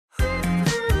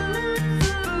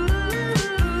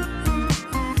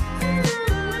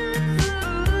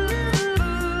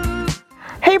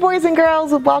boys and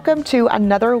girls, welcome to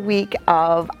another week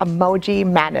of Emoji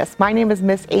Madness. My name is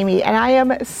Miss Amy and I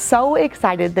am so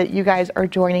excited that you guys are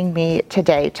joining me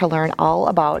today to learn all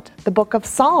about the book of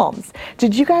Psalms.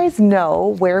 Did you guys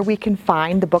know where we can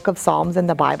find the book of Psalms in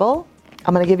the Bible?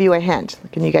 I'm going to give you a hint.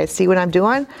 Can you guys see what I'm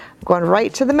doing? I'm going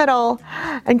right to the middle.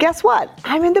 And guess what?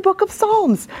 I'm in the book of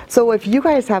Psalms. So if you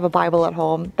guys have a Bible at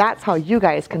home, that's how you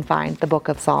guys can find the book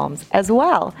of Psalms as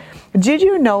well. Did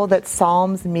you know that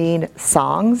Psalms mean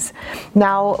songs?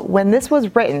 Now, when this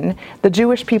was written, the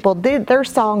Jewish people their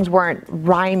songs weren't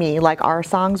rhymey like our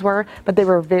songs were, but they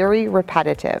were very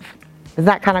repetitive. Isn't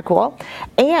that kind of cool?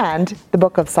 And the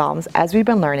book of Psalms, as we've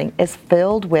been learning, is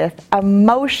filled with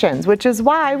emotions, which is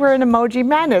why we're in Emoji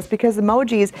Madness, because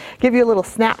emojis give you a little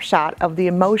snapshot of the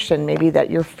emotion maybe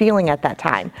that you're feeling at that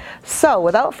time. So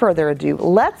without further ado,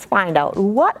 let's find out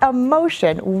what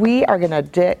emotion we are going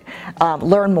to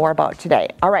learn more about today.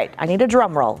 All right, I need a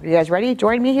drum roll. You guys ready?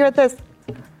 Join me here at this.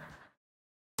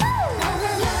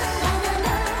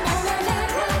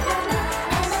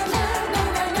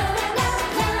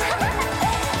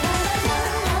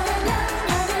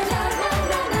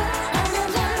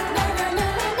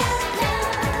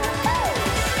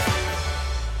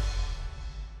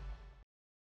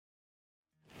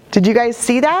 Did you guys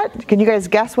see that? Can you guys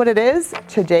guess what it is?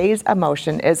 Today's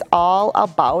emotion is all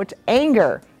about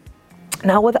anger.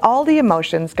 Now, with all the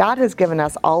emotions, God has given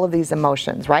us all of these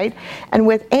emotions, right? And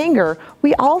with anger,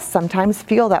 we all sometimes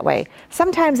feel that way.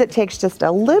 Sometimes it takes just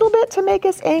a little bit to make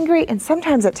us angry, and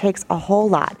sometimes it takes a whole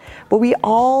lot. But we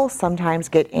all sometimes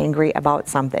get angry about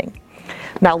something.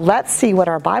 Now, let's see what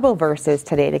our Bible verse is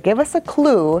today to give us a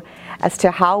clue as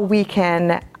to how we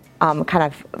can kind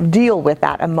of deal with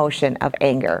that emotion of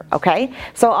anger, okay?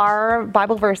 So our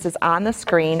Bible verse is on the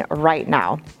screen right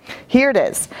now. Here it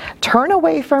is. Turn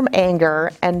away from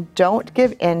anger and don't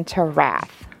give in to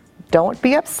wrath. Don't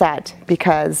be upset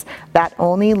because that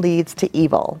only leads to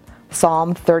evil.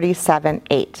 Psalm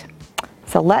 37:8.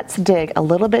 So let's dig a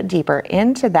little bit deeper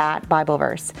into that Bible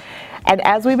verse. And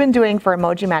as we've been doing for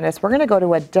Emoji Madness, we're going to go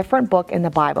to a different book in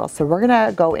the Bible. So we're going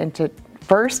to go into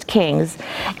 1 Kings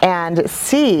and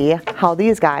see how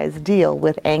these guys deal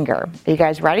with anger. Are you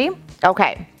guys ready?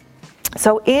 Okay.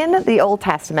 So in the Old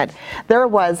Testament, there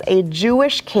was a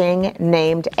Jewish king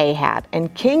named Ahab,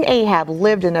 and King Ahab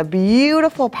lived in a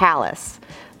beautiful palace,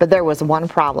 but there was one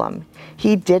problem.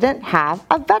 He didn't have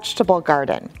a vegetable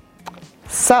garden.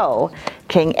 So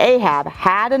King Ahab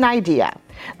had an idea.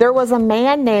 There was a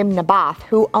man named Naboth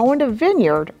who owned a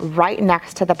vineyard right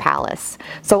next to the palace.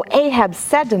 So Ahab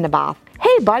said to Naboth,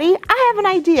 "Hey buddy, I have an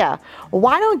idea.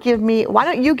 Why don't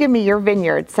you give me your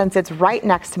vineyard since it's right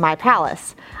next to my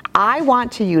palace? I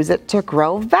want to use it to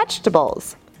grow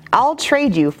vegetables. I'll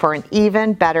trade you for an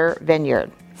even better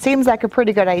vineyard." Seems like a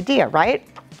pretty good idea, right?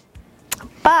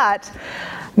 But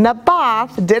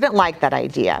Naboth didn't like that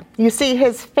idea. You see,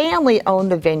 his family owned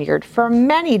the vineyard for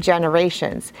many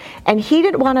generations, and he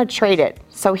didn't want to trade it.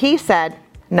 So he said,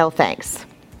 "No thanks."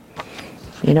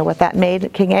 You know what that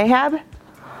made King Ahab?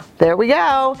 There we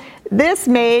go. This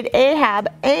made Ahab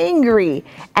angry,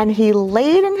 and he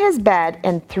laid in his bed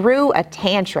and threw a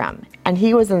tantrum. And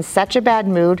he was in such a bad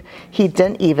mood, he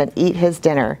didn't even eat his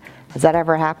dinner. Has that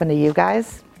ever happened to you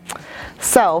guys?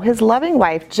 So his loving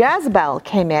wife Jezebel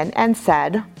came in and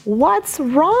said, "What's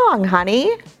wrong,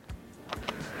 honey?"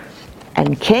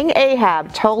 And King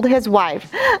Ahab told his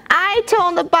wife, "I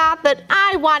told Naboth that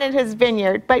I wanted his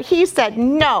vineyard, but he said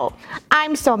no.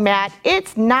 I'm so mad,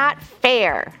 it's not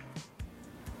fair."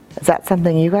 Is that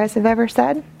something you guys have ever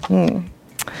said?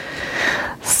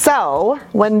 So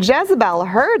when Jezebel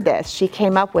heard this, she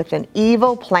came up with an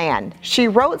evil plan. She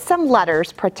wrote some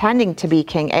letters pretending to be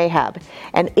King Ahab.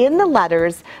 And in the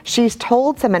letters, she's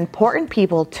told some important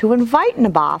people to invite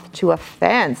Naboth to a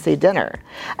fancy dinner.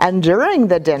 And during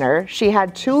the dinner, she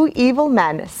had two evil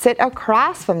men sit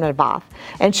across from Naboth,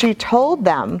 and she told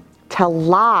them to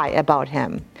lie about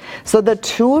him. So the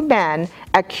two men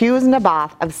accused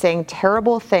Naboth of saying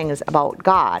terrible things about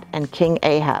God and King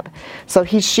Ahab. So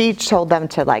she told them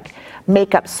to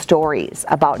make up stories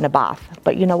about Naboth.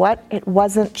 But you know what? It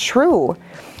wasn't true.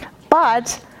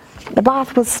 But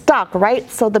Naboth was stuck, right?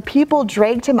 So the people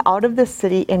dragged him out of the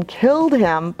city and killed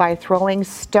him by throwing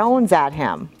stones at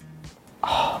him.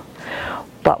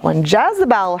 But when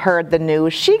Jezebel heard the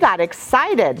news, she got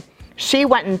excited. She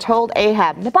went and told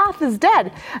Ahab, "Naboth is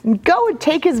dead. Go and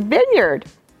take his vineyard."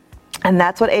 And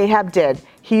that's what Ahab did.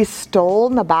 He stole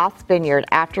Naboth's vineyard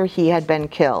after he had been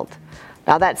killed.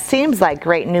 Now that seems like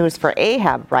great news for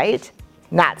Ahab, right?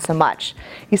 Not so much.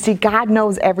 You see, God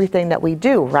knows everything that we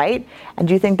do, right? And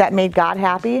do you think that made God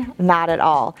happy? Not at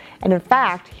all. And in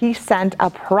fact, he sent a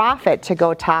prophet to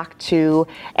go talk to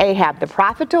Ahab. The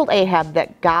prophet told Ahab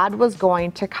that God was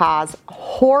going to cause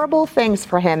horrible things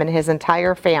for him and his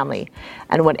entire family.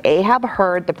 And when Ahab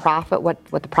heard the prophet, what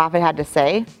the prophet had to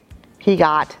say, he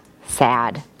got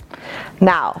sad.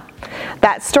 Now,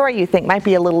 that story you think might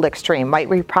be a little extreme, right?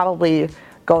 We probably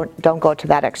don't go to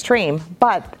that extreme,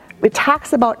 but it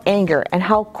talks about anger and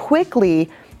how quickly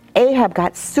Ahab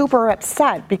got super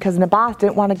upset because Naboth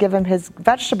didn't want to give him his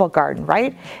vegetable garden,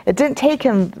 right? It didn't take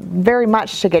him very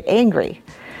much to get angry.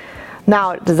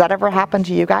 Now, does that ever happen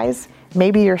to you guys?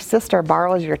 Maybe your sister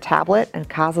borrows your tablet and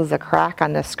causes a crack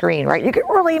on the screen, right? You get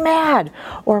really mad.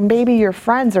 Or maybe your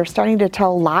friends are starting to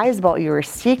tell lies about you or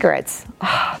secrets.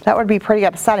 That would be pretty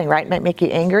upsetting, right? Might make you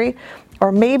angry.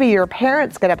 Or maybe your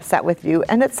parents get upset with you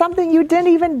and it's something you didn't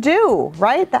even do,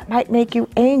 right? That might make you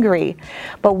angry.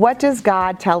 But what does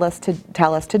God tell us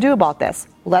to do about this?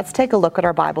 Let's take a look at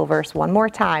our Bible verse one more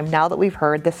time now that we've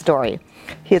heard the story.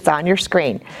 It's on your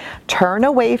screen. Turn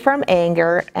away from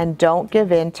anger and don't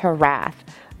give in to wrath.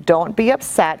 Don't be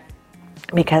upset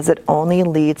because it only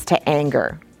leads to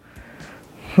anger.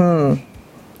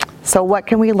 So what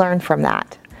can we learn from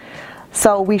that?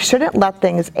 So we shouldn't let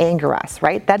things anger us,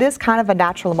 right? That is kind of a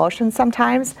natural emotion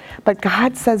sometimes, but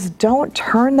God says don't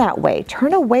turn that way.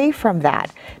 Turn away from that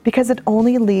because it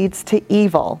only leads to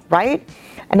evil, right?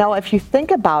 And now if you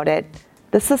think about it,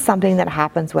 this is something that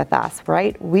happens with us,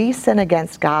 right? We sin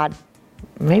against God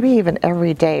maybe even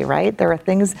every day, right? There are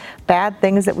things, bad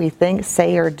things that we think,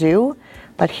 say, or do,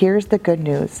 but here's the good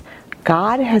news.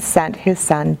 God has sent his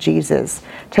son, Jesus,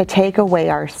 to take away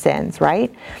our sins,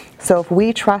 right? So if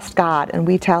we trust God and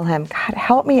we tell him, God,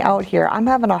 help me out here. I'm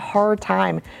having a hard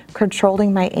time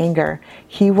controlling my anger.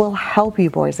 He will help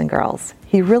you, boys and girls.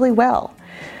 He really will.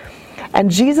 And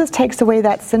Jesus takes away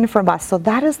that sin from us. So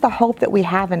that is the hope that we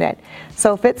have in it.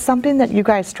 So if it's something that you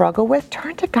guys struggle with,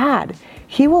 turn to God.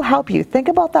 He will help you. Think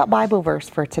about that Bible verse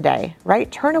for today, right?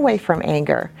 Turn away from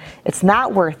anger. It's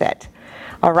not worth it.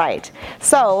 All right.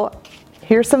 So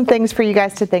here's some things for you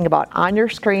guys to think about. On your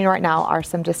screen right now are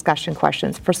some discussion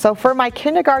questions. For my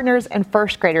kindergartners and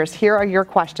first graders, here are your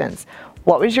questions.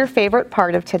 What was your favorite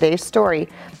part of today's story?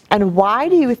 And why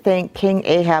do you think King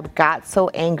Ahab got so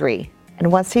angry?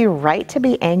 And was he right to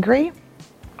be angry?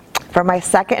 For my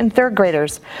second and third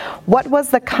graders, what was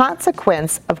the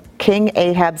consequence of King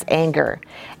Ahab's anger?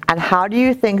 And how do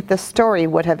you think the story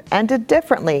would have ended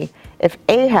differently if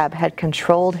Ahab had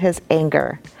controlled his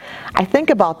anger? I think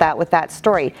about that with that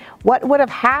story. What would have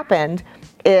happened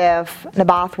if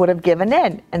Naboth would have given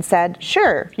in and said,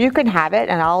 sure, you can have it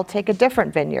and I'll take a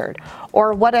different vineyard?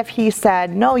 Or what if he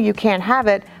said, no, you can't have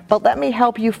it, but let me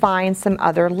help you find some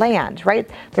other land, right?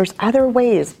 There's other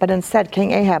ways, but instead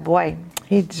King Ahab, boy,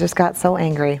 he just got so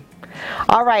angry.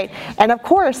 All right, and of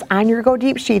course, on your Go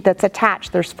Deep sheet that's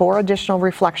attached, there's 4 additional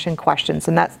reflection questions,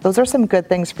 and those are some good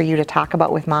things for you to talk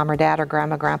about with mom or dad or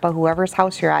grandma, grandpa, whoever's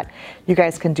house you're at. You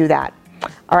guys can do that.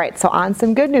 All right, so on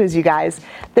some good news, you guys.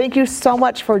 Thank you so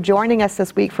much for joining us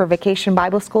this week for Vacation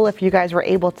Bible School. If you guys were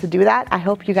able to do that, I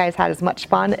hope you guys had as much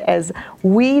fun as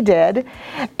we did.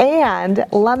 And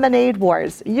Lemonade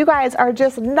Wars, you guys are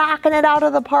just knocking it out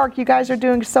of the park. You guys are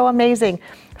doing so amazing.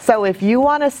 So if you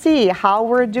want to see how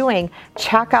we're doing,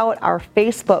 check out our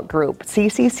Facebook group,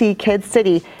 CCC Kid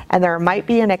City, and there might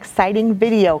be an exciting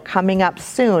video coming up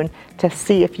soon to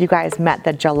see if you guys met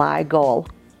the July goal.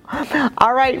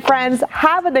 All right, friends,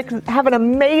 have an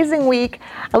amazing week.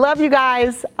 I love you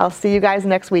guys. I'll see you guys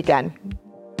next weekend.